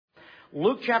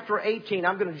Luke chapter 18.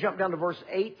 I'm going to jump down to verse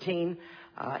 18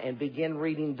 and begin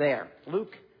reading there.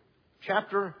 Luke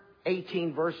chapter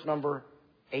 18, verse number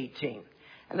 18.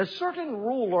 And a certain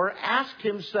ruler asked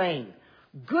him, saying,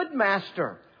 Good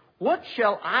master, what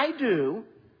shall I do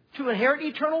to inherit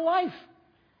eternal life?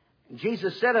 And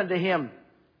Jesus said unto him,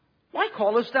 Why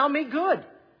callest thou me good?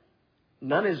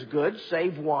 None is good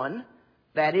save one,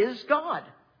 that is God.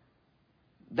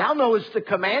 Thou knowest the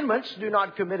commandments: do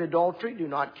not commit adultery, do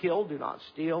not kill, do not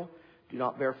steal, do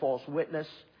not bear false witness,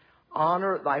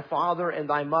 honor thy father and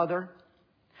thy mother.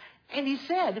 And he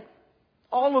said,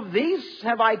 All of these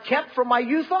have I kept from my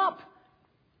youth up.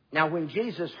 Now when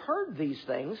Jesus heard these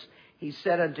things, he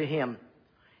said unto him,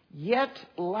 Yet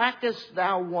lackest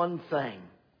thou one thing.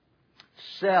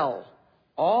 Sell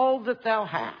all that thou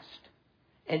hast,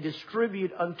 and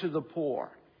distribute unto the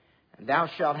poor, and thou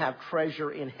shalt have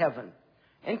treasure in heaven.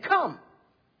 And come,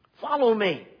 follow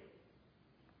me.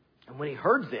 And when he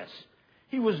heard this,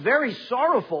 he was very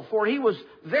sorrowful, for he was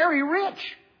very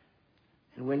rich.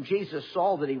 And when Jesus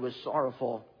saw that he was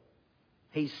sorrowful,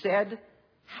 he said,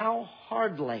 How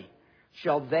hardly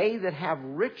shall they that have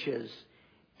riches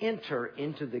enter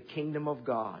into the kingdom of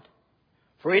God?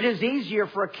 For it is easier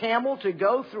for a camel to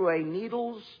go through a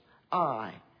needle's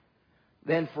eye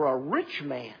than for a rich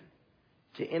man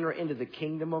to enter into the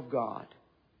kingdom of God.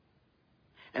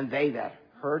 And they that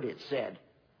heard it said,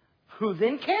 Who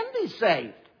then can be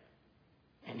saved?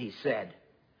 And he said,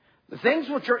 The things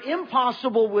which are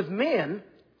impossible with men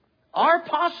are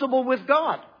possible with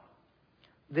God.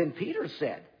 Then Peter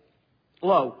said,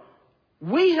 Lo,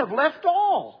 we have left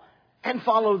all and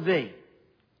followed thee.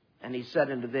 And he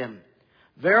said unto them,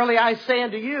 Verily I say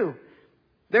unto you,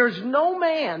 there is no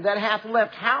man that hath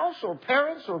left house or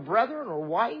parents or brethren or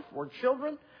wife or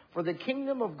children for the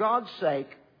kingdom of God's sake,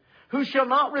 who shall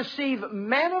not receive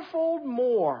manifold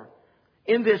more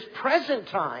in this present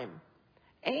time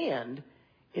and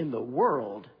in the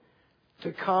world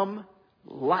to come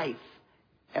life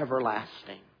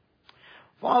everlasting.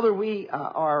 Father, we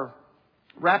are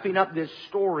wrapping up this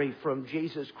story from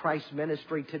Jesus Christ's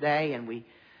ministry today, and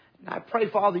I pray,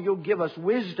 Father, you'll give us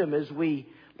wisdom as we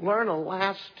learn a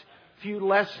last few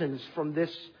lessons from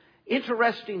this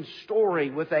interesting story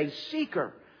with a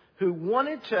seeker who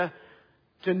wanted to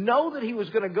know that he was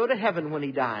going to go to heaven when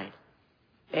he died,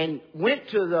 and went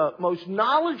to the most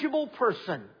knowledgeable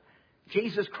person,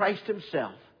 Jesus Christ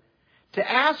himself,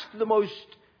 to ask the most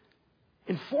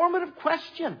informative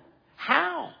question: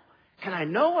 How can I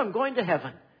know I'm going to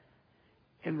heaven?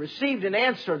 And received an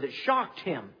answer that shocked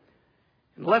him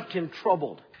and left him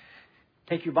troubled.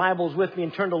 Take your Bibles with me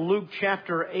and turn to Luke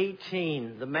chapter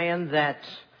 18. The man that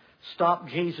stopped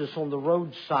Jesus on the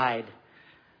roadside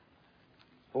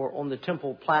or on the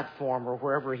temple platform or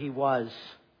wherever he was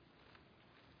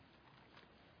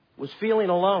feeling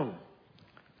alone.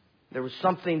 There was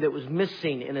something that was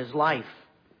missing in his life.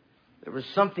 There was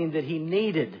something that he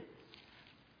needed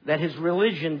that his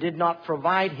religion did not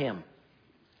provide him.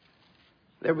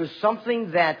 There was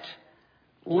something that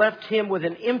left him with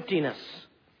an emptiness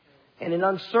and an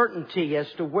uncertainty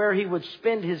as to where he would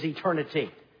spend his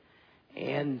eternity.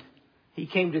 And he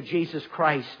came to Jesus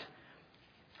Christ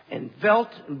and felt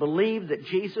and believed that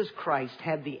Jesus Christ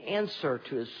had the answer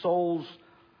to his soul's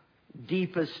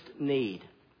deepest need.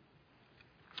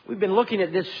 We've been looking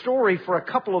at this story for a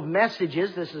couple of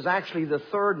messages. This is actually the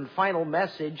third and final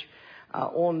message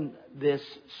on this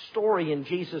story in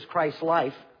Jesus Christ's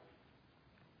life.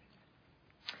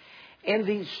 And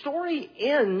the story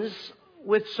ends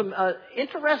with some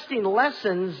interesting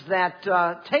lessons that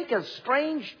take a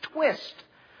strange twist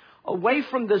away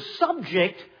from the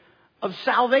subject of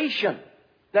salvation,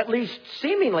 at least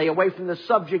seemingly away from the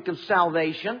subject of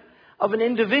salvation of an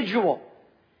individual.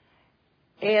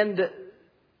 And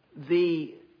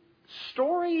the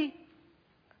story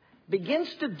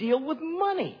begins to deal with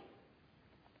money.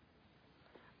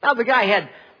 Now, the guy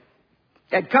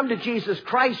had come to Jesus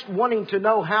Christ wanting to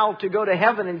know how to go to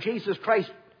heaven, and Jesus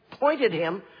Christ pointed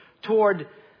him toward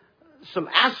some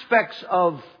aspects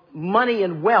of money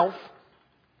and wealth.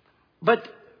 But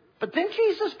then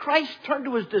Jesus Christ turned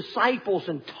to his disciples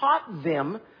and taught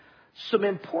them some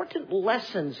important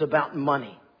lessons about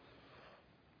money.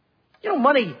 You know,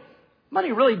 money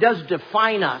really does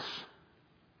define us.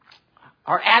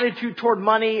 Our attitude toward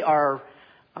money, our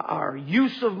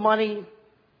use of money,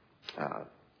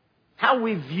 how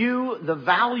we view the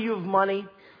value of money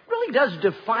really does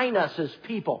define us as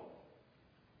people.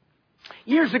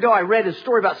 Years ago, I read a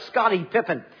story about Scottie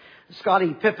Pippen.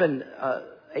 Scottie Pippen,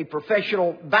 a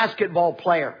professional basketball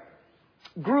player,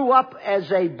 grew up as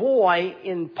a boy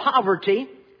in poverty,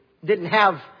 didn't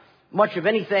have much of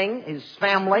anything. His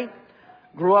family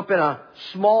grew up in a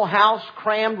small house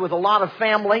crammed with a lot of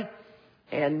family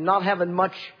and not having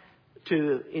much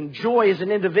to enjoy as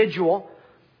an individual.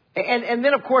 And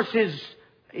then, of course, his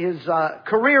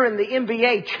career in the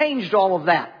NBA changed all of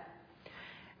that.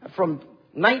 From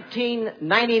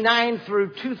 1999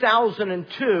 through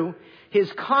 2002,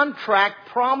 his contract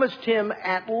promised him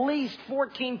at least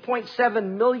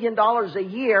 $14.7 million a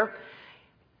year,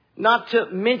 not to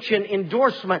mention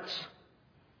endorsements.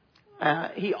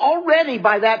 He already,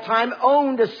 by that time,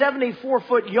 owned a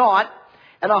 74-foot yacht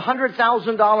and a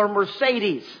 $100,000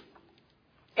 Mercedes.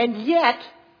 And yet,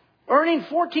 earning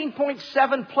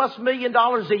 $14.7 plus million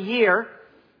a year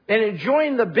and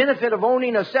enjoying the benefit of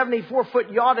owning a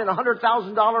 74-foot yacht and a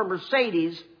 $100,000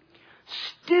 Mercedes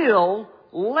still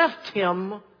left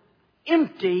him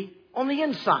empty on the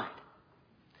inside.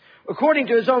 According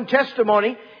to his own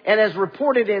testimony, and as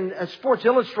reported in Sports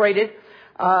Illustrated,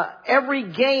 every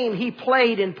game he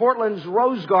played in Portland's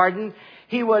Rose Garden,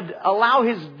 he would allow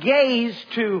his gaze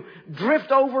to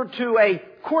drift over to a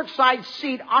courtside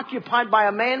seat occupied by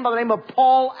a man by the name of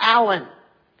Paul Allen.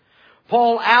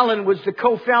 Paul Allen was the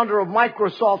co-founder of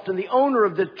Microsoft and the owner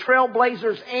of the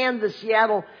Trailblazers and the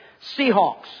Seattle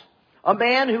Seahawks. A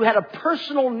man who had a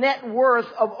personal net worth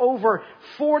of over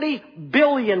 $40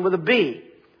 billion with a B.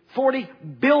 $40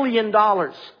 billion.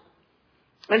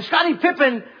 And Scottie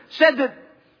Pippen said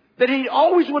that he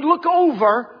always would look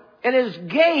over and his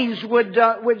gaze would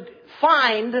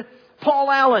find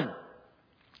Paul Allen.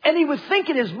 And he would think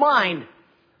in his mind,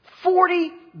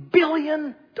 $40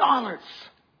 billion.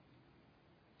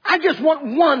 I just want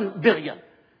 $1 billion.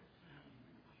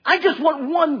 I just want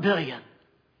 $1 billion.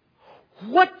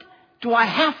 What do I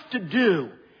have to do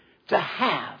to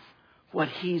have what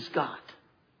he's got?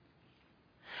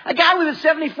 A guy with a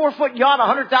 74-foot yacht,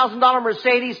 a $100,000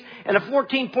 Mercedes, and a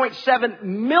 $14.7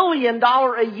 million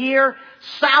a year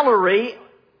salary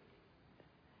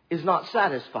is not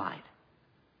satisfied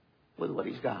with what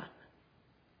he's got.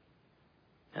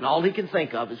 And all he can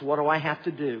think of is, what do I have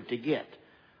to do to get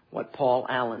what Paul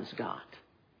Allen's got?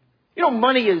 You know,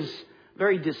 money is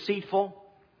very deceitful.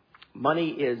 Money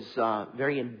is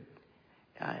very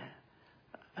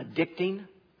addicting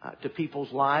to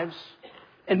people's lives.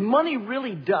 And money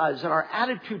really does, and our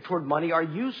attitude toward money, our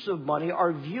use of money,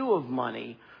 our view of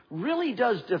money, really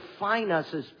does define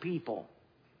us as people.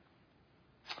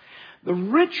 The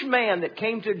rich man that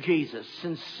came to Jesus,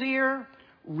 sincere,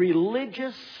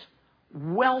 religious,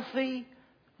 wealthy,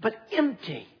 but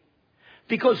empty.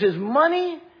 Because his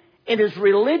money and his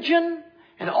religion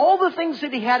and all the things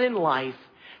that he had in life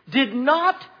did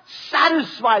not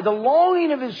satisfy the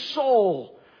longing of his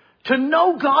soul to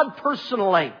know God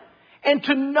personally and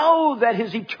to know that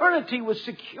his eternity was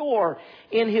secure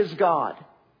in his God.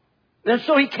 And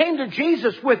so he came to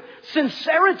Jesus with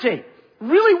sincerity,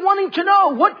 really wanting to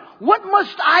know, what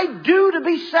must I do to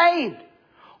be saved?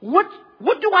 What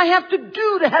do I have to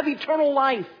do to have eternal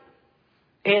life?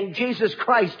 And Jesus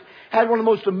Christ had one of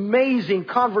the most amazing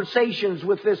conversations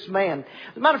with this man.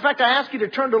 As a matter of fact, I asked you to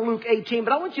turn to Luke 18,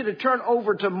 but I want you to turn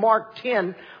over to Mark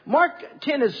 10. Mark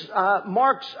 10 is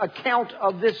Mark's account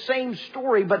of this same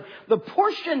story, but the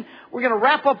portion we're going to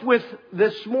wrap up with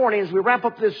this morning, as we wrap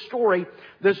up this story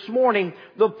this morning,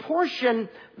 the portion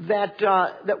that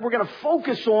we're going to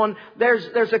focus on,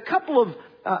 there's a couple of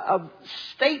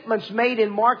statements made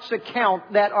in Mark's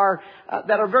account that are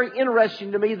very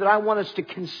interesting to me that I want us to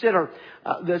consider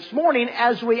this morning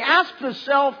as we ask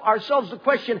ourselves the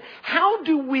question, how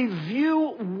do we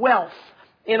view wealth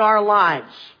in our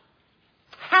lives?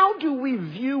 How do we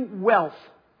view wealth?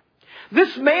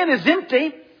 This man is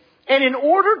empty, and in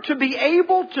order to be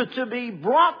able to be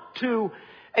brought to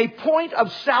a point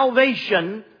of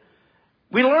salvation,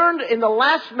 we learned in the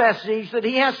last message that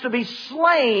he has to be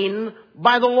slain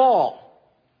by the law.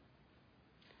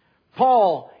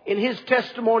 Paul, in his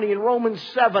testimony in Romans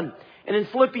 7 and in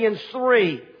Philippians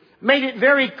 3, made it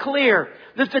very clear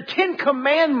that the 10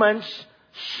 Commandments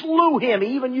slew him.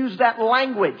 He even used that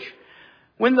language.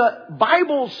 When the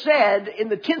Bible said in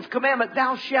the 10th commandment,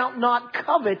 thou shalt not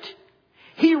covet,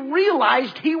 he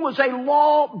realized he was a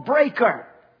lawbreaker.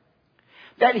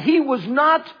 That he was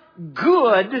not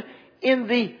good in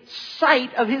the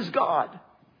sight of his God,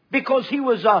 because he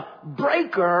was a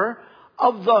breaker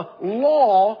of the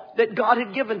law that God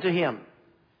had given to him.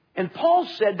 And Paul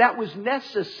said that was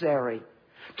necessary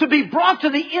to be brought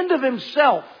to the end of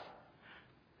himself,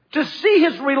 to see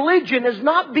his religion as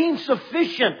not being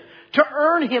sufficient to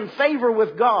earn him favor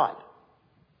with God,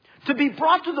 to be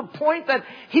brought to the point that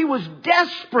he was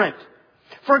desperate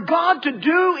for God to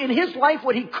do in his life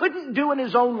what he couldn't do in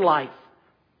his own life.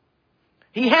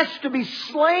 He has to be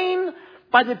slain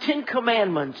by the 10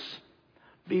 Commandments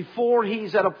before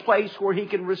he's at a place where he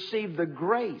can receive the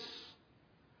grace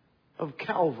of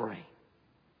Calvary.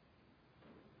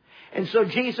 And so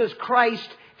Jesus Christ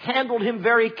handled him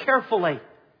very carefully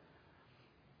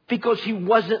because he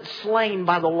wasn't slain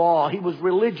by the law. He was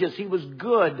religious. He was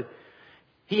good.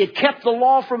 He had kept the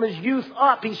law from his youth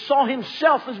up. He saw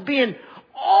himself as being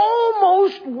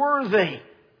almost worthy.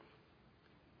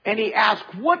 And he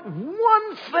asked, what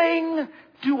one thing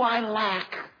do I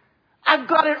lack? I've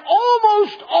got it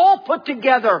almost all put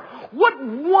together. What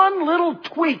one little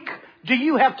tweak do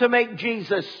you have to make,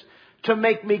 Jesus, to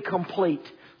make me complete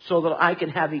so that I can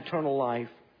have eternal life?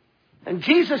 And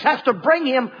Jesus has to bring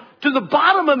him to the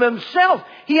bottom of himself.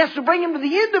 He has to bring him to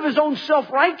the end of his own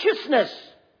self-righteousness.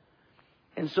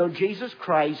 And so Jesus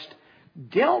Christ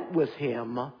dealt with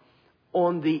him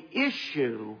on the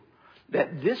issue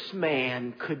that this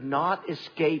man could not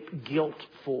escape guilt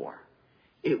for.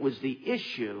 It was the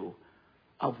issue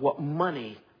of what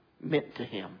money meant to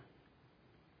him.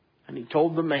 And he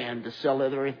told the man to sell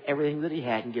everything that he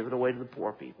had and give it away to the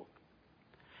poor people.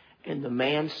 And the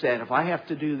man said, if I have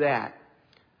to do that,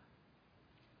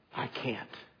 I can't.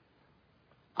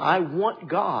 I want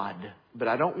God, but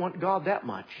I don't want God that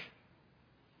much.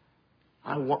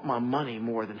 I want my money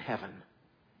more than heaven.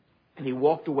 And he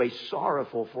walked away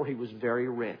sorrowful, for he was very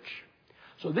rich.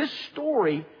 So this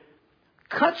story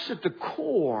cuts at the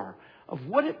core of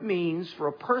what it means for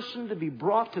a person to be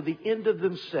brought to the end of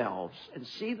themselves and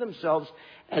see themselves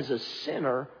as a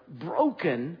sinner,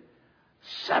 broken,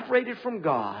 separated from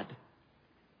God,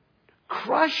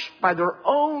 crushed by their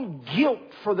own guilt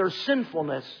for their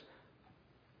sinfulness,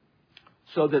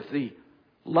 so that the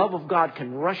love of God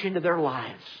can rush into their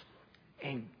lives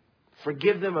and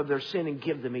forgive them of their sin and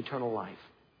give them eternal life.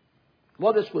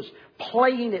 Well, this was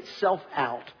playing itself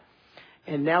out.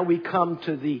 And now we come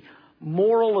to the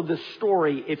moral of the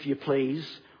story, if you please.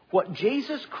 What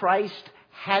Jesus Christ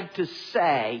had to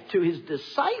say to his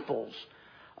disciples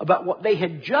about what they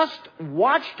had just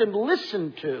watched and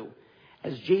listened to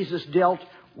as Jesus dealt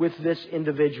with this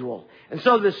individual. And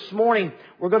so this morning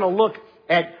we're going to look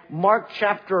at Mark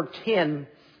chapter 10,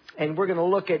 and we're going to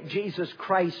look at Jesus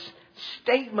Christ's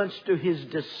statements to his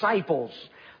disciples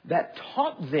that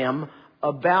taught them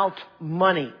about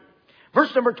money.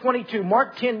 Verse number 22,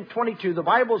 Mark 10:22, the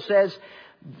Bible says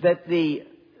that the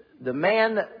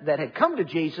man that had come to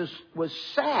Jesus was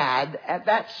sad at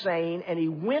that saying, and he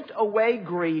went away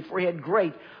grieved, for he had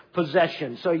great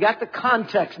possessions. So you got the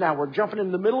context now. We're jumping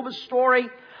in the middle of a story.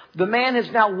 The man has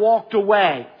now walked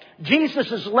away. Jesus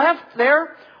is left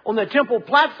there on the temple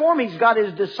platform. He's got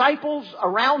his disciples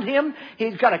around him.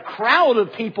 He's got a crowd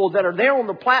of people that are there on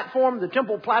the platform, the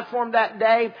temple platform that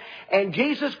day. And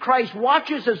Jesus Christ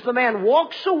watches as the man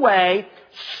walks away,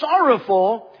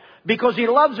 sorrowful, because he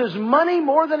loves his money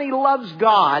more than he loves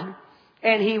God.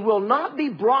 And he will not be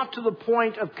brought to the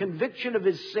point of conviction of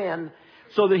his sin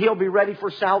so that he'll be ready for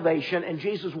salvation. And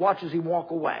Jesus watches him walk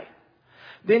away.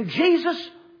 Then Jesus,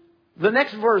 the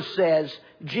next verse says,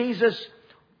 Jesus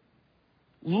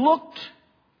looked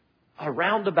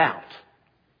around about.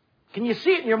 Can you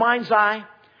see it in your mind's eye?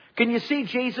 Can you see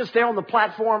Jesus there on the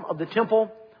platform of the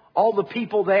temple? All the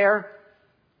people there,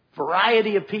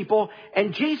 variety of people.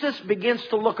 And Jesus begins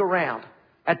to look around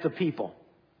at the people.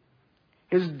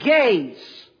 His gaze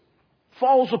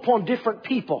falls upon different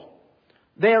people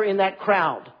there in that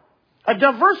crowd. A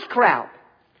diverse crowd.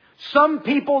 Some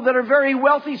people that are very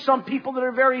wealthy, some people that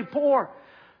are very poor.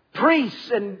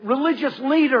 Priests and religious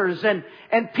leaders and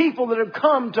people that have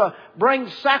come to bring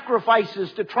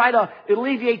sacrifices to try to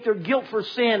alleviate their guilt for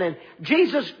sin. And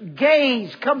Jesus'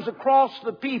 gaze comes across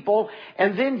the people,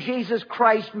 and then Jesus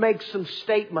Christ makes some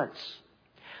statements.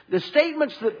 The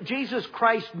statements that Jesus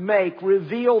Christ makes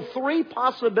reveal three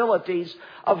possibilities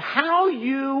of how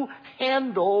you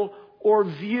handle or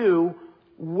view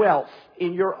wealth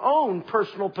in your own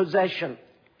personal possession.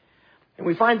 And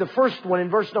we find the first one in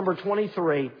verse number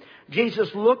 23.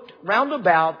 Jesus looked round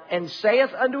about and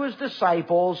saith unto his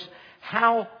disciples,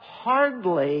 how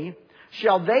hardly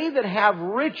shall they that have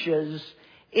riches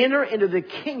enter into the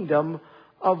kingdom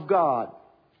of God.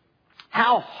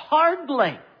 How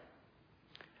hardly,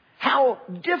 how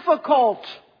difficult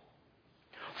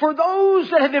for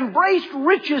those that have embraced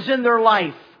riches in their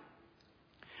life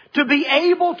to be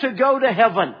able to go to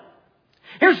heaven.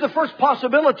 Here's the first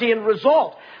possibility and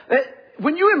result.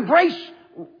 When you embrace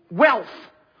wealth,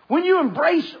 when you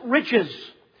embrace riches,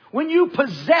 when you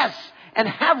possess and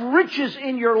have riches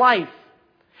in your life,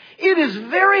 it is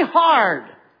very hard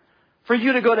for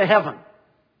you to go to heaven.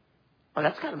 Well,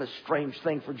 that's kind of a strange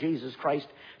thing for Jesus Christ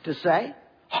to say.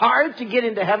 Hard to get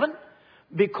into heaven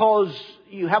because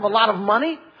you have a lot of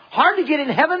money. Hard to get in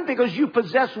heaven because you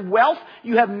possess wealth.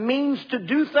 You have means to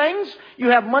do things. You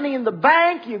have money in the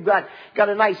bank. You've got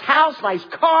a nice house, nice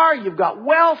car. You've got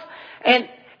wealth. And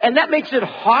that makes it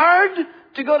hard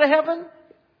to go to heaven?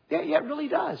 Yeah, it really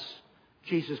does.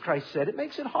 Jesus Christ said it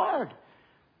makes it hard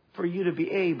for you to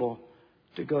be able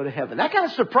to go to heaven. That kind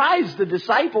of surprised the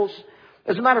disciples.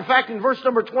 As a matter of fact, in verse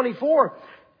number 24,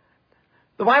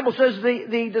 the Bible says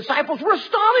the disciples were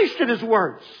astonished at His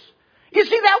words. You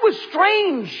see, that was a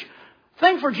strange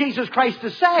thing for Jesus Christ to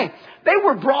say. They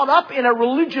were brought up in a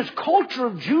religious culture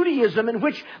of Judaism in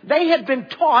which they had been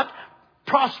taught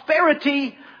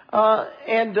prosperity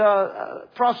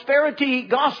prosperity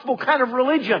gospel kind of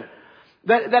religion.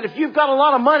 That if you've got a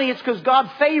lot of money, it's because God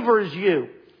favors you.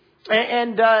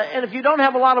 And if you don't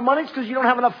have a lot of money, it's because you don't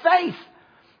have enough faith.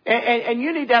 And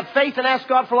you need to have faith and ask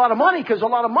God for a lot of money, because a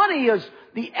lot of money is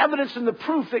the evidence and the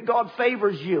proof that God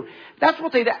favors you. That's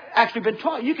what they'd actually been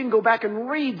taught. You can go back and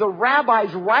read the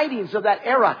rabbis' writings of that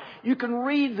era. You can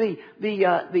read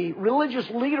the religious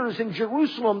leaders in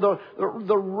Jerusalem,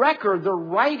 the record, the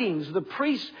writings, the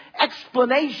priests'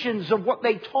 explanations of what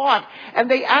they taught. And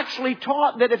they actually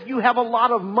taught that if you have a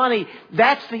lot of money,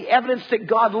 that's the evidence that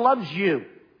God loves you.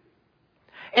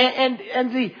 And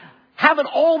having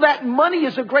all that money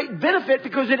is a great benefit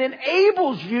because it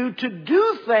enables you to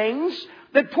do things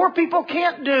that poor people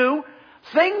can't do,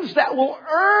 things that will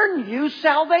earn you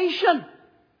salvation.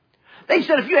 They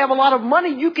said if you have a lot of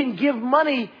money, you can give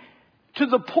money to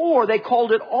the poor. They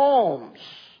called it alms.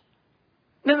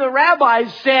 And the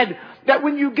rabbis said that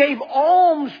when you gave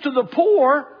alms to the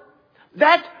poor,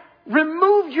 that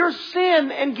removed your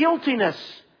sin and guiltiness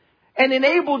and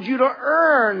enabled you to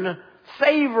earn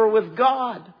favor with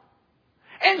God.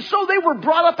 And so they were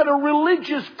brought up in a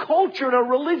religious culture and a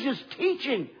religious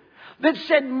teaching that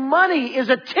said money is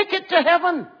a ticket to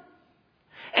heaven.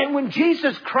 And when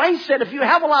Jesus Christ said, if you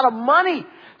have a lot of money,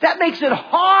 that makes it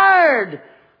hard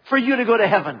for you to go to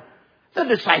heaven. The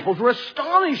disciples were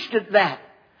astonished at that.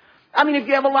 I mean, if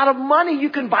you have a lot of money,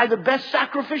 you can buy the best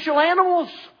sacrificial animals.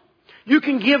 You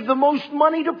can give the most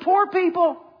money to poor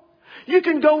people. You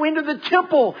can go into the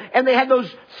temple, and they had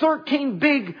those 13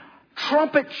 big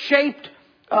trumpet-shaped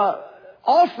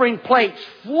offering plates,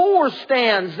 floor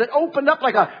stands that opened up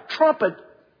like a trumpet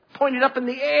pointed up in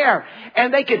the air.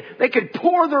 And they could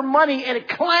pour their money, and it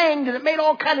clanged, and it made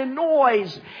all kind of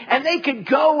noise. And they could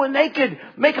go and they could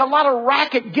make a lot of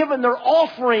racket giving their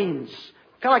offerings.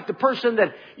 Kind of like the person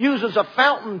that uses a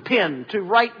fountain pen to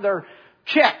write their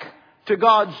check to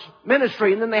God's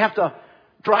ministry, and then they have to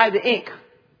dry the ink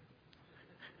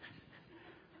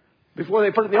before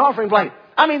they put it in the offering plate.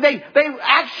 I mean, they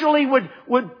actually would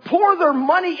pour their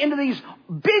money into these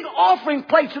big offering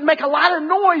plates and make a lot of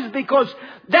noise because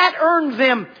that earned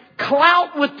them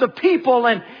clout with the people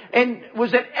and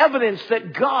was an evidence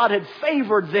that God had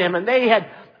favored them, and they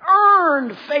had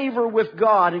earned favor with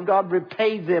God, and God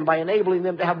repaid them by enabling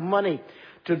them to have money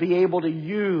to be able to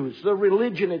use. The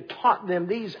religion had taught them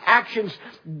these actions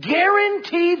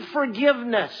guaranteed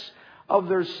forgiveness of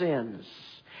their sins.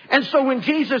 And so when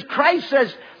Jesus Christ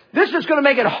says, this is going to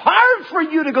make it hard for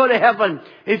you to go to heaven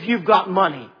if you've got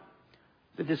money,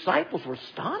 the disciples were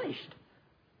astonished.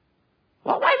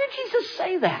 Well, why did Jesus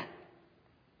say that?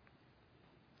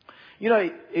 You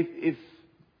know,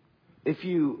 if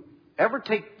you ever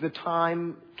take the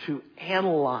time to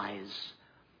analyze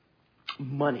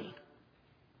money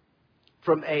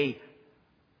from a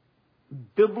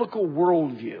biblical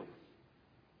worldview,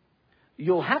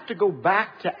 you'll have to go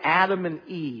back to Adam and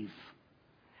Eve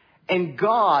and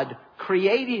God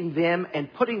creating them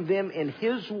and putting them in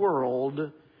His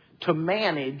world to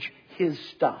manage His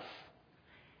stuff.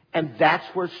 And that's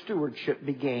where stewardship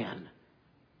began.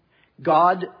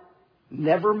 God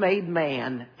never made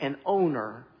man an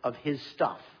owner of his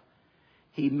stuff.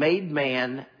 He made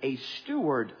man a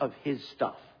steward of his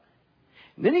stuff.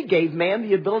 And then He gave man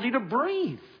the ability to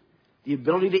breathe, the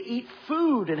ability to eat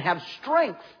food and have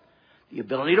strength, the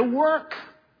ability to work.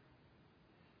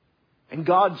 And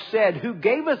God said, who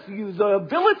gaveth you the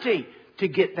ability to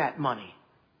get that money?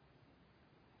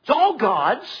 It's all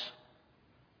God's.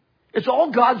 It's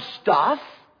all God's stuff.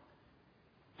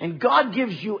 And God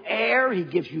gives you air. He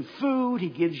gives you food. He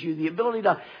gives you the ability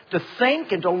to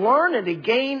think and to learn and to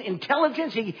gain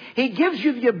intelligence. He gives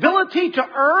you the ability to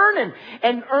earn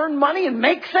and earn money and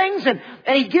make things. And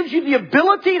He gives you the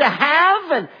ability to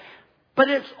have. But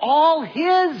it's all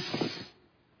His.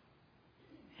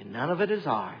 And none of it is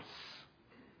ours.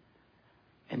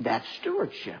 And that's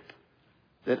stewardship.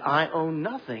 That I own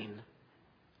nothing.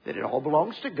 That it all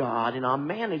belongs to God, and I'm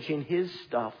managing His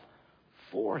stuff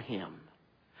for Him.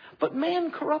 But man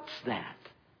corrupts that.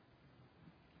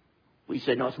 We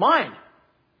say, no, it's mine.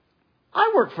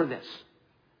 I work for this.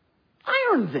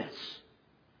 I earned this.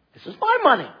 This is my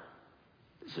money.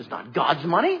 This is not God's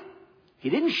money. He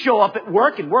didn't show up at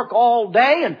work and work all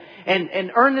day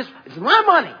and earn this. It's my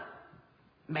money.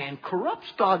 Man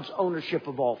corrupts God's ownership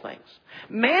of all things.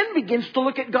 Man begins to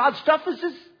look at God's stuff as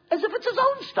if it's his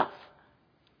own stuff.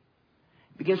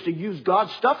 He begins to use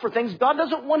God's stuff for things God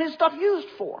doesn't want his stuff used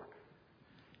for.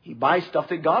 He buys stuff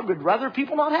that God would rather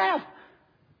people not have.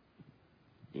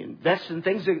 He invests in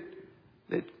things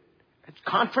that's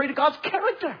contrary to God's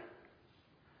character.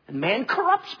 And man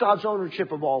corrupts God's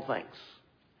ownership of all things.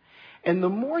 And the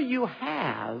more you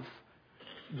have,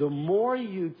 the more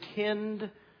you tend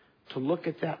to look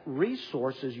at that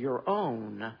resource as your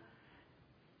own,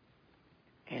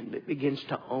 and it begins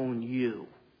to own you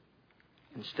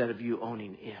instead of you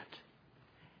owning it.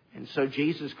 And so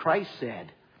Jesus Christ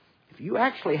said, if you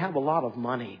actually have a lot of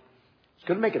money, it's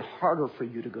going to make it harder for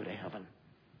you to go to heaven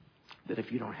than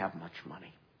if you don't have much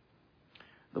money.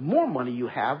 The more money you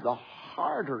have, the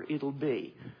harder it'll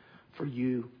be for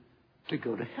you to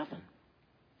go to heaven.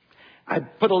 I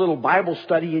put a little Bible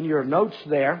study in your notes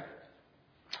there.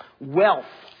 Wealth.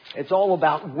 It's all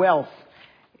about wealth.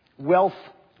 Wealth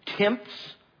tempts.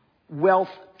 Wealth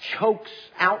chokes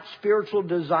out spiritual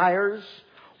desires.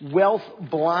 Wealth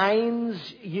blinds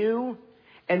you.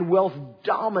 And wealth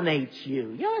dominates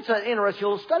you. You know, it's an interesting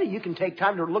little study. You can take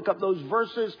time to look up those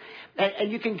verses and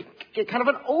you can get kind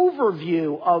of an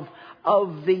overview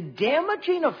of the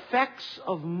damaging effects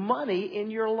of money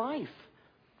in your life.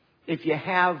 If you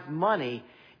have money,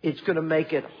 it's going to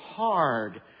make it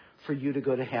hard for you to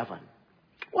go to heaven.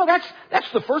 Well,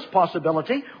 that's the first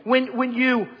possibility. When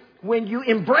you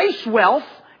embrace wealth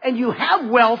and you have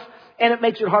wealth, and it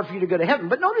makes it hard for you to go to heaven.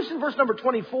 But notice in verse number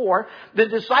 24, the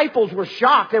disciples were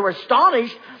shocked. They were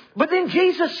astonished. But then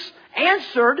Jesus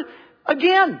answered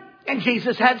again. And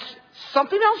Jesus had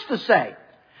something else to say.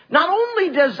 Not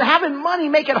only does having money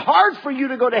make it hard for you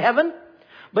to go to heaven,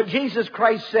 but Jesus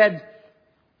Christ said,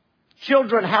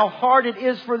 children, how hard it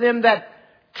is for them that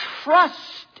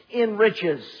trust in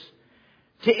riches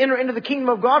to enter into the kingdom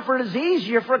of God. For it is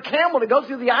easier for a camel to go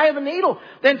through the eye of a needle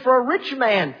than for a rich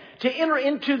man to enter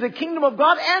into the kingdom of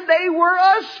God. And they were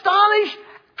astonished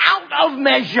out of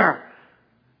measure.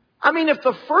 I mean, if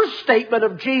the first statement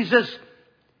of Jesus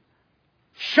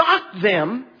shocked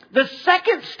them, the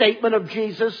second statement of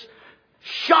Jesus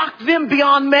shocked them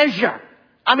beyond measure.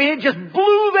 I mean, it just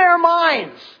blew their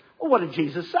minds. Well, what did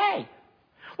Jesus say?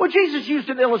 Well, Jesus used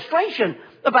an illustration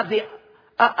about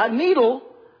a needle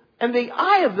and the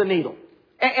eye of the needle.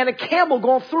 And a camel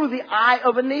going through the eye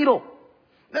of a needle.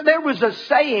 There was a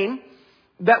saying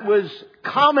that was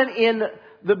common in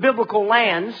the biblical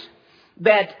lands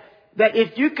that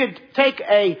if you could take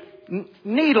a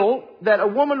needle that a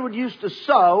woman would use to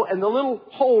sew and the little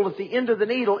hole at the end of the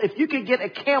needle, if you could get a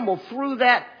camel through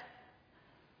that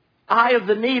eye of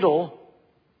the needle,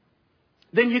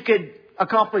 then you could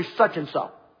accomplish such and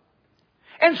so.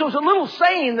 And so it's a little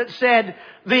saying that said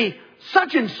the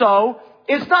such and so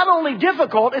is not only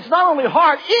difficult, it's not only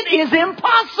hard, it is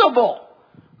impossible.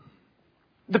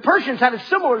 The Persians had a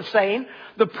similar saying.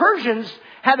 The Persians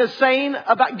had a saying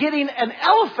about getting an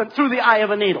elephant through the eye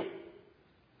of a needle.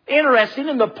 Interesting,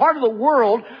 in the part of the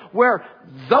world where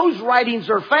those writings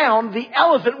are found, the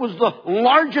elephant was the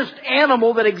largest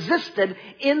animal that existed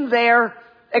in their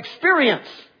experience.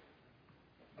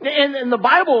 In the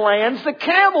Bible lands, the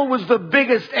camel was the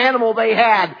biggest animal they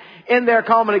had in their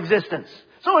common existence.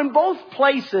 So in both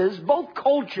places, both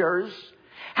cultures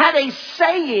had a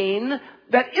saying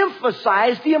that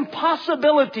emphasized the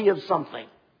impossibility of something.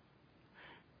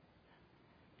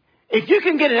 If you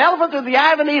can get an elephant through the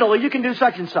eye of a needle, you can do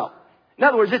such and so. In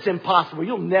other words, it's impossible.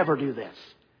 You'll never do this.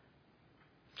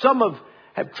 Some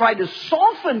have tried to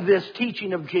soften this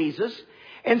teaching of Jesus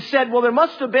and said, well, there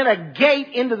must have been a gate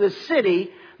into the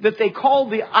city that they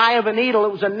called the eye of a needle.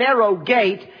 It was a narrow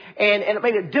gate, and it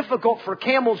made it difficult for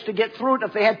camels to get through it.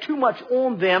 If they had too much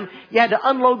on them, you had to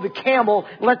unload the camel,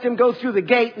 let them go through the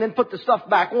gate, and then put the stuff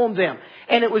back on them.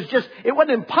 And it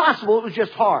wasn't impossible, it was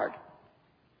just hard.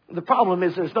 The problem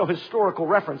is there's no historical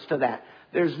reference to that.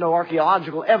 There's no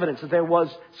archaeological evidence that there was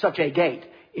such a gate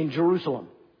in Jerusalem.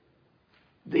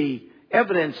 The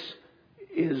evidence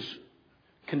is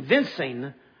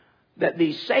convincing that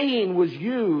the saying was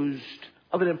used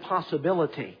of an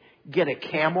impossibility. Get a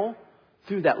camel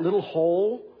through that little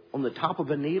hole on the top of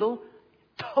a needle?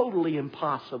 Totally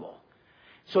impossible.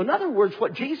 So in other words,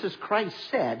 what Jesus Christ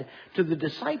said to the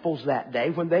disciples that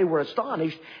day when they were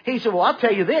astonished, He said, well, I'll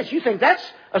tell you this. You think that's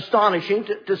astonishing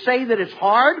to say that it's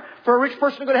hard for a rich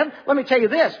person to go to heaven? Let me tell you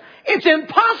this. It's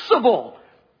impossible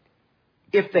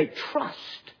if they trust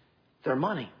their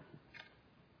money.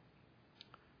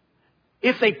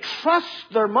 If they trust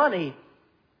their money,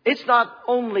 it's not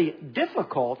only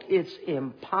difficult, it's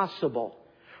impossible.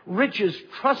 Riches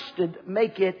trusted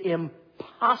make it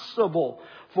impossible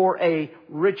for a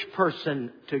rich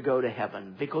person to go to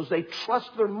heaven because they trust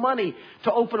their money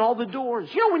to open all the doors.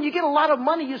 You know, when you get a lot of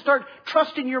money, you start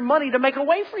trusting your money to make a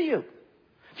way for you.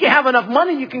 If you have enough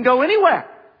money, you can go anywhere.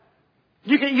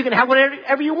 You can have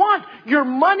whatever you want. Your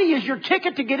money is your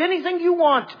ticket to get anything you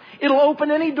want. It'll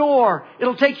open any door.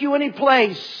 It'll take you any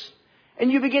place.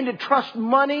 And you begin to trust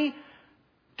money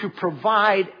to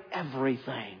provide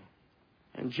everything.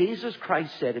 And Jesus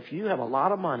Christ said, if you have a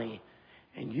lot of money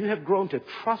and you have grown to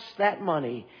trust that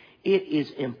money, it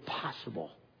is impossible.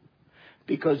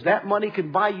 Because that money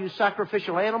can buy you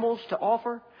sacrificial animals to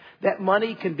offer. That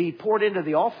money can be poured into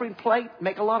the offering plate,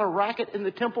 make a lot of racket in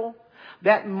the temple.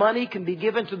 That money can be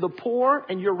given to the poor,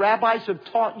 and your rabbis have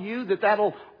taught you that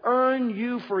that'll earn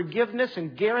you forgiveness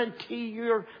and guarantee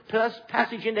your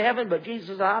passage into heaven. But Jesus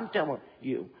says, I'm telling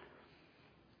you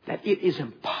that it is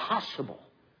impossible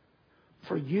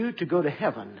for you to go to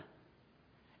heaven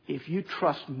if you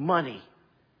trust money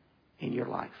in your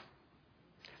life.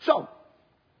 So,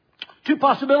 two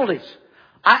possibilities.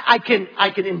 I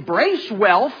can embrace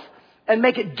wealth and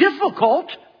make it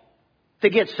difficult to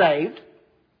get saved.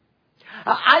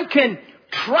 I can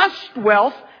trust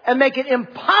wealth and make it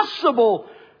impossible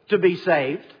to be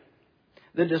saved.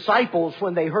 The disciples,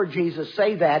 when they heard Jesus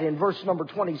say that in verse number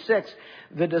 26,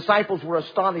 the disciples were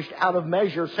astonished out of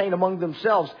measure, saying among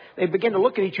themselves, they began to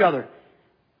look at each other.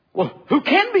 Well, who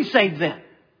can be saved then?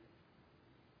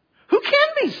 Who can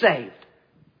be saved?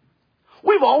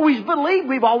 We've always believed,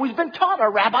 we've always been taught,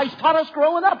 our rabbis taught us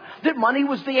growing up, that money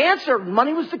was the answer,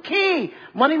 money was the key,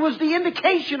 money was the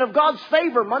indication of God's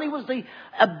favor, money was the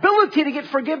ability to get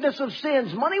forgiveness of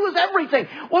sins, money was everything.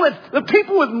 Well, if the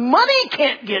people with money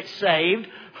can't get saved,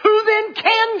 who then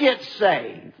can get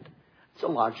saved? It's a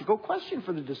logical question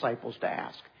for the disciples to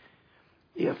ask.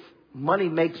 If money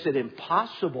makes it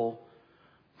impossible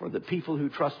for the people who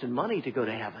trust in money to go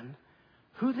to heaven,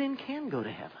 who then can go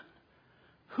to heaven?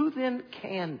 Who then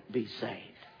can be saved?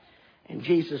 And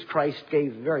Jesus Christ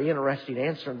gave a very interesting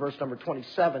answer in verse number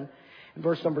 27. In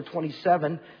verse number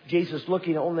 27, Jesus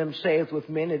looking on them saith, with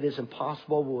men it is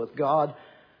impossible, but with God,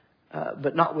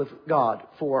 but not with God.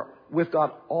 For with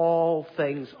God all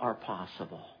things are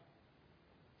possible.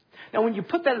 Now when you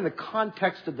put that in the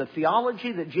context of the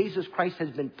theology that Jesus Christ has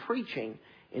been preaching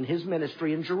in His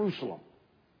ministry in Jerusalem,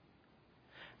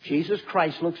 Jesus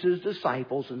Christ looks at His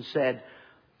disciples and said,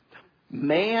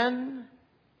 man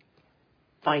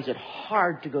finds it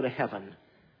hard to go to heaven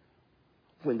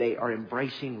when they are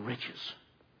embracing riches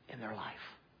in their life.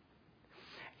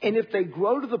 And if they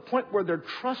grow to the point where they're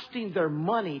trusting their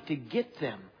money to get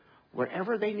them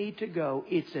wherever they need to go,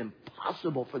 it's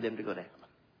impossible for them to go to heaven.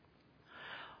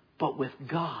 But with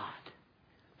God,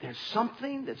 there's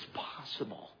something that's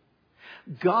possible.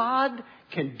 God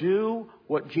can do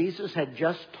what Jesus had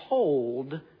just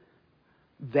told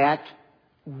that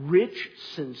rich,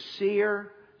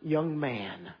 sincere young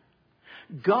man.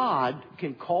 God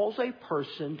can cause a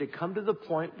person to come to the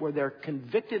point where they're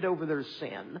convicted over their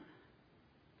sin.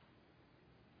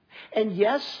 And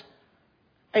yes,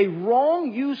 a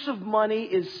wrong use of money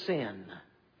is sin.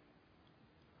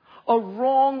 A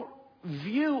wrong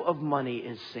view of money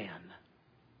is sin.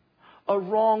 A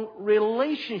wrong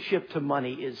relationship to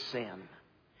money is sin.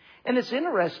 And it's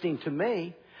interesting to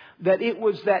me that it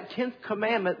was that 10th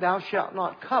commandment, thou shalt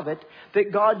not covet,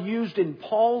 that God used in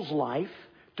Paul's life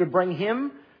to bring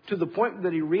him to the point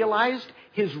that he realized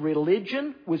his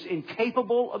religion was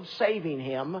incapable of saving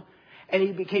him, and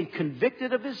he became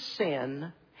convicted of his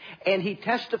sin, and he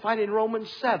testified in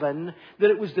Romans 7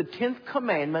 that it was the 10th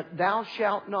commandment, thou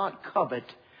shalt not covet,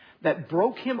 that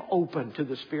broke him open to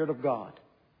the Spirit of God.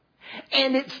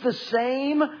 And it's the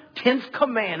same 10th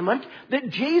commandment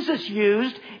that Jesus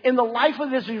used in the life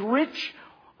of this rich,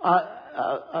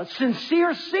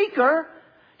 sincere seeker.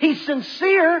 He's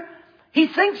sincere. He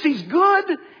thinks he's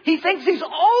good. He thinks he's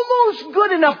almost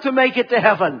good enough to make it to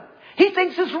heaven. He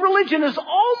thinks his religion has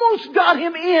almost got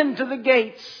him into the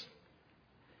gates.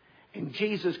 And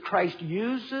Jesus Christ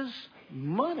uses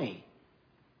money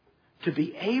to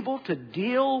be able to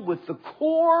deal with the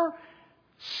core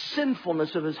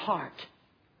sinfulness of his heart.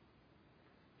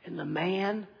 And the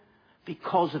man,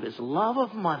 because of his love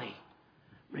of money,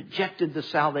 rejected the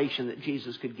salvation that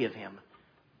Jesus could give him.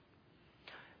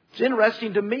 It's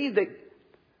interesting to me that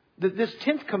this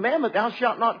 10th commandment, thou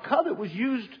shalt not covet, was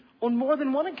used on more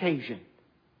than one occasion.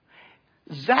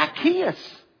 Zacchaeus,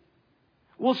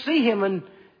 we'll see him in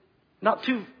not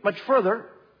too much further,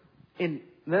 in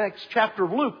the next chapter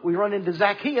of Luke, we run into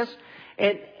Zacchaeus.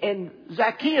 And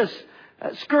Zacchaeus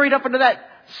scurried up into that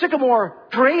sycamore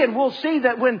tree. And we'll see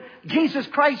that when Jesus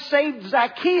Christ saved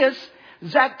Zacchaeus,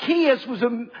 Zacchaeus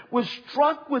was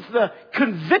struck with the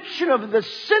conviction of the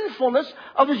sinfulness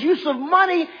of his use of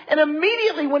money. And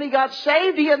immediately when he got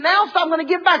saved, he announced, I'm going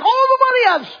to give back all the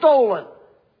money I've stolen.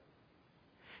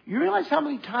 You realize how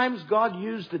many times God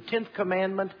used the 10th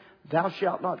commandment, thou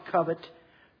shalt not covet,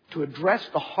 to address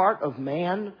the heart of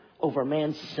man over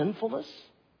man's sinfulness?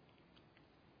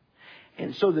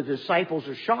 And so the disciples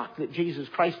are shocked that Jesus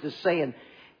Christ is saying,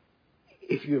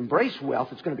 if you embrace wealth,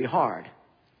 it's going to be hard.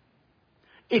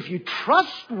 If you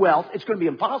trust wealth, it's going to be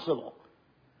impossible.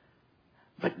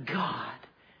 But God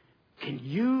can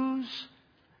use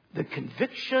the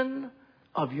conviction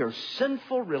of your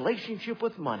sinful relationship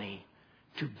with money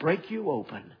to break you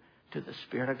open to the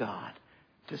Spirit of God,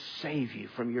 to save you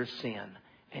from your sin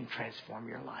and transform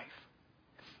your life.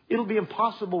 It'll be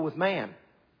impossible with man.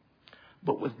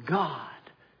 But with God,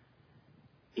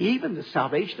 even the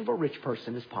salvation of a rich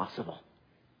person is possible.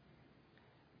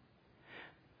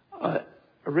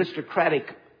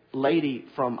 Aristocratic lady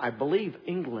from, I believe,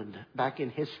 England, back in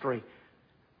history,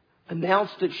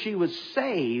 announced that she was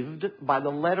saved by the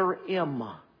letter M.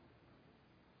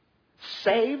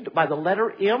 Saved by the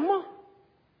letter M?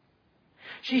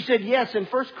 She said, yes, in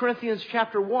 1 Corinthians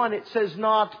chapter 1, it says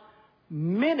not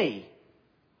many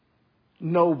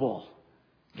noble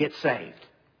get saved.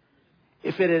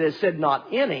 If it had said not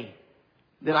any,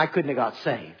 then I couldn't have got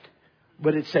saved.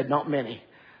 But it said not many.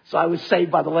 So I was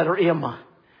saved by the letter M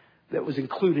that was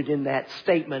included in that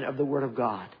statement of the Word of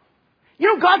God.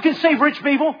 You know, God can save rich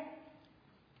people.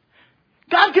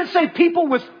 God can save people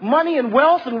with money and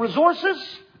wealth and resources.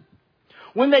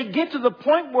 When they get to the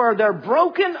point where they're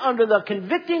broken under the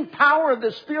convicting power of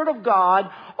the Spirit of God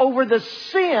over the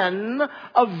sin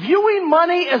of viewing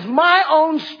money as my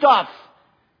own stuff,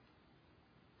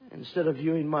 instead of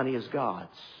viewing money as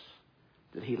God's,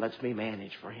 that He lets me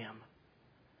manage for Him.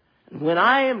 And when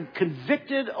I am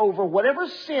convicted over whatever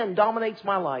sin dominates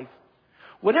my life,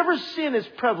 whatever sin is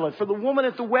prevalent, for the woman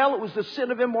at the well, it was the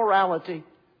sin of immorality.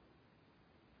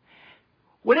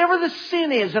 Whatever the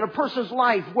sin is in a person's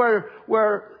life where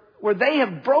they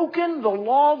have broken the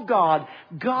law of God,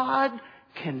 God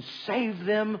can save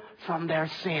them from their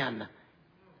sin.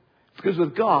 Because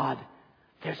with God,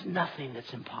 there's nothing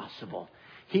that's impossible.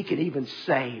 He can even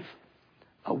save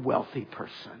a wealthy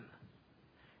person.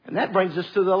 And that brings us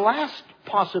to the last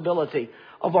possibility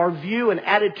of our view and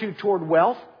attitude toward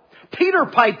wealth. Peter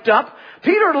piped up.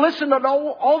 Peter listened to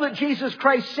all that Jesus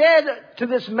Christ said to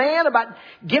this man about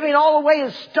giving all away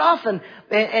his stuff and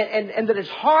that it's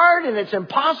hard and it's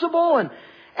impossible.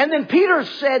 And then Peter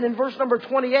said in verse number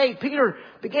 28, Peter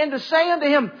began to say unto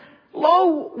him,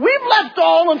 Lo, we've left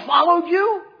all and followed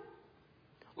you.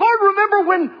 Lord, remember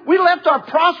when we left our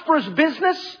prosperous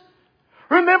business?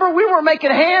 Remember, we were making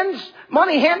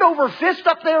money hand over fist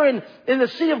up there in the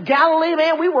Sea of Galilee,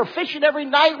 man. We were fishing every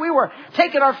night. We were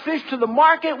taking our fish to the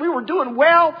market. We were doing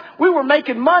well. We were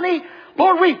making money.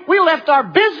 Lord, we left our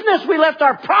business. We left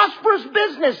our prosperous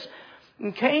business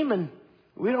and came, and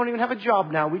we don't even have a job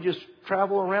now. We just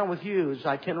travel around with you as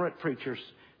itinerant preachers,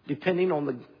 depending on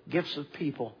the gifts of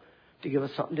people to give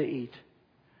us something to eat.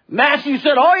 Matthew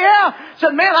said, oh yeah. Said,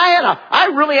 man,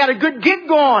 I really had a good gig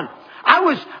going.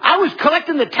 I was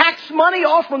collecting the tax money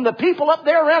off from the people up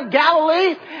there around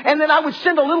Galilee, and then I would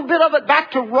send a little bit of it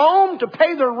back to Rome to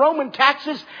pay their Roman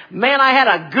taxes. Man, I had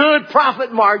a good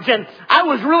profit margin. I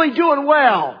was really doing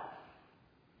well.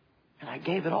 And I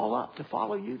gave it all up to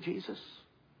follow you, Jesus.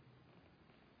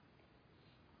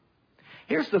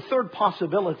 Here's the third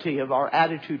possibility of our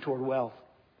attitude toward wealth.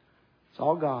 It's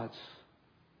all God's.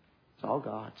 It's all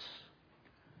God's.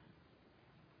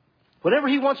 Whatever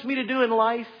He wants me to do in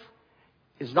life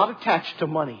is not attached to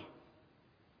money.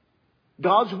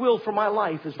 God's will for my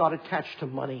life is not attached to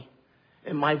money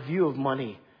and my view of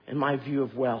money and my view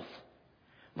of wealth.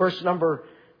 Verse number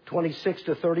 26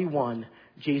 to 31,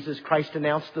 Jesus Christ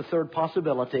announced the third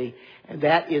possibility, and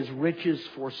that is riches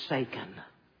forsaken.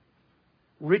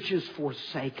 Riches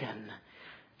forsaken.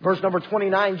 Verse number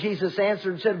 29, Jesus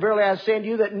answered and said, Verily I say unto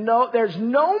you that there's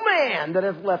no man that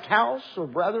hath left house or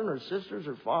brethren or sisters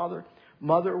or father,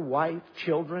 mother, wife,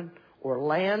 children, or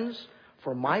lands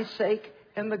for my sake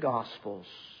and the gospel's,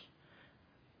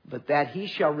 but that he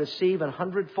shall receive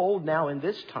 100-fold now in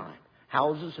this time,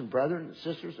 houses and brethren and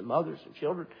sisters and mothers and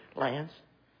children, lands,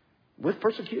 with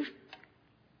persecution.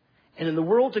 And in the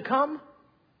world to come,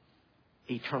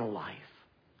 eternal life.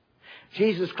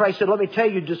 Jesus Christ said, let me tell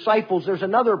you, disciples, there's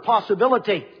another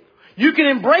possibility. You can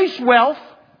embrace wealth,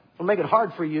 It'll make it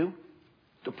hard for you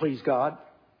to please God.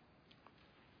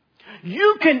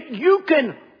 You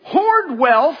can hoard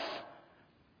wealth,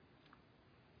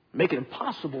 make it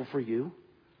impossible for you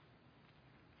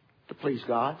to please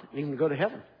God and even go to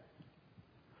heaven.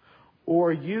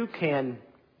 Or you can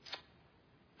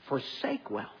forsake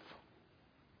wealth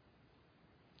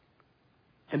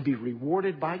and be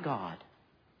rewarded by God.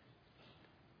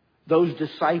 Those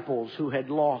disciples who had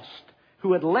lost,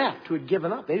 who had left, who had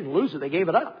given up, they didn't lose it, they gave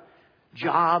it up.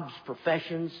 Jobs,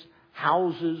 professions,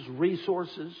 houses,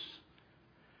 resources.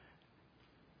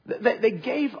 They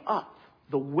gave up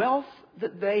the wealth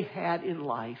that they had in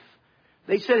life.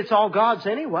 They said it's all God's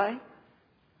anyway.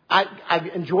 I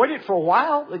enjoyed it for a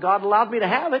while, that God allowed me to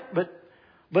have it,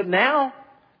 but now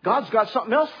God's got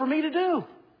something else for me to do.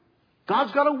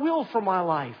 God's got a will for my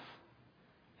life.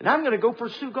 And I'm going to go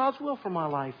pursue God's will for my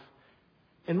life.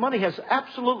 And money has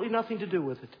absolutely nothing to do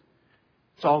with it.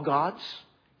 It's all God's.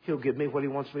 He'll give me what He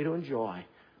wants me to enjoy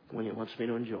when He wants me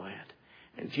to enjoy it.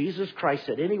 And Jesus Christ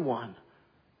said, anyone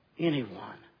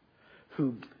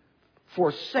who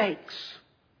forsakes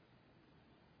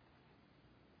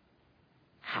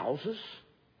houses,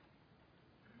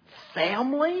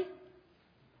 family,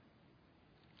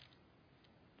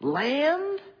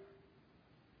 land,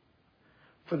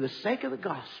 for the sake of the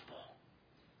gospel,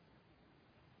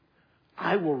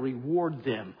 I will reward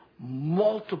them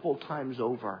multiple times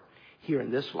over here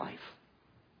in this life.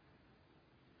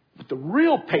 But the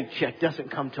real paycheck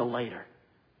doesn't come till later.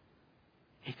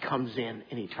 It comes in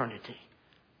eternity.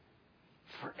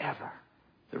 Forever.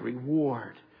 The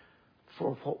reward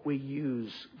for what we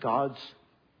use God's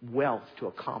wealth to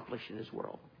accomplish in His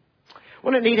world.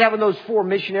 Wasn't it neat having those 4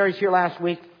 missionaries here last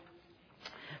week?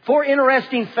 4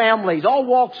 interesting families, all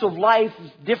walks of life,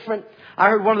 different. I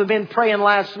heard one of the men praying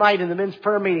last night in the men's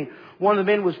prayer meeting. One of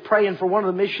the men was praying for one of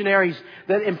the missionaries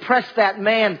that impressed that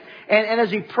man. And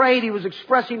as he prayed, he was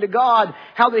expressing to God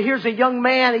how that here's a young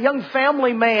man, a young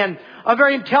family man, a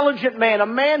very intelligent man, a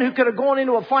man who could have gone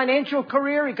into a financial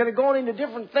career. He could have gone into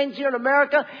different things here in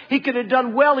America. He could have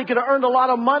done well. He could have earned a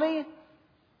lot of money.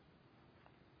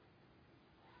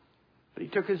 But he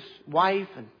took his wife,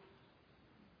 and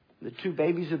the 2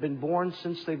 babies have been born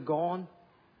since they've gone.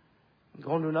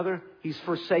 Going to another. He's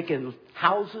forsaken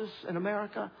houses in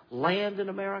America, land in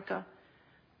America,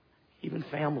 even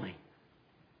family.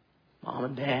 Mom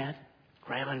and dad,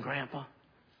 grandma and grandpa.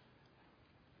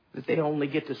 That they only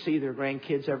get to see their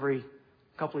grandkids every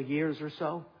couple of years or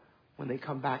so when they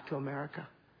come back to America.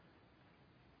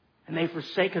 And they've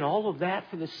forsaken all of that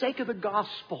for the sake of the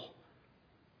gospel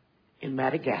in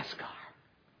Madagascar.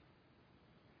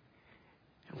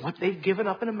 And what they've given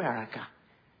up in America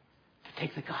to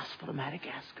take the gospel to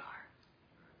Madagascar.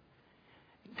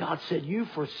 God said, you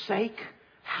forsake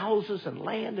houses and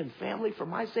land and family for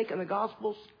my sake and the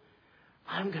gospel's.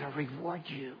 I'm going to reward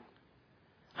you.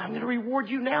 I'm going to reward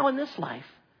you now in this life.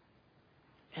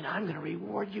 And I'm going to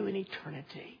reward you in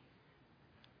eternity.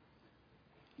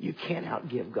 You can't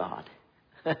outgive God.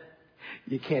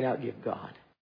 You can't outgive God.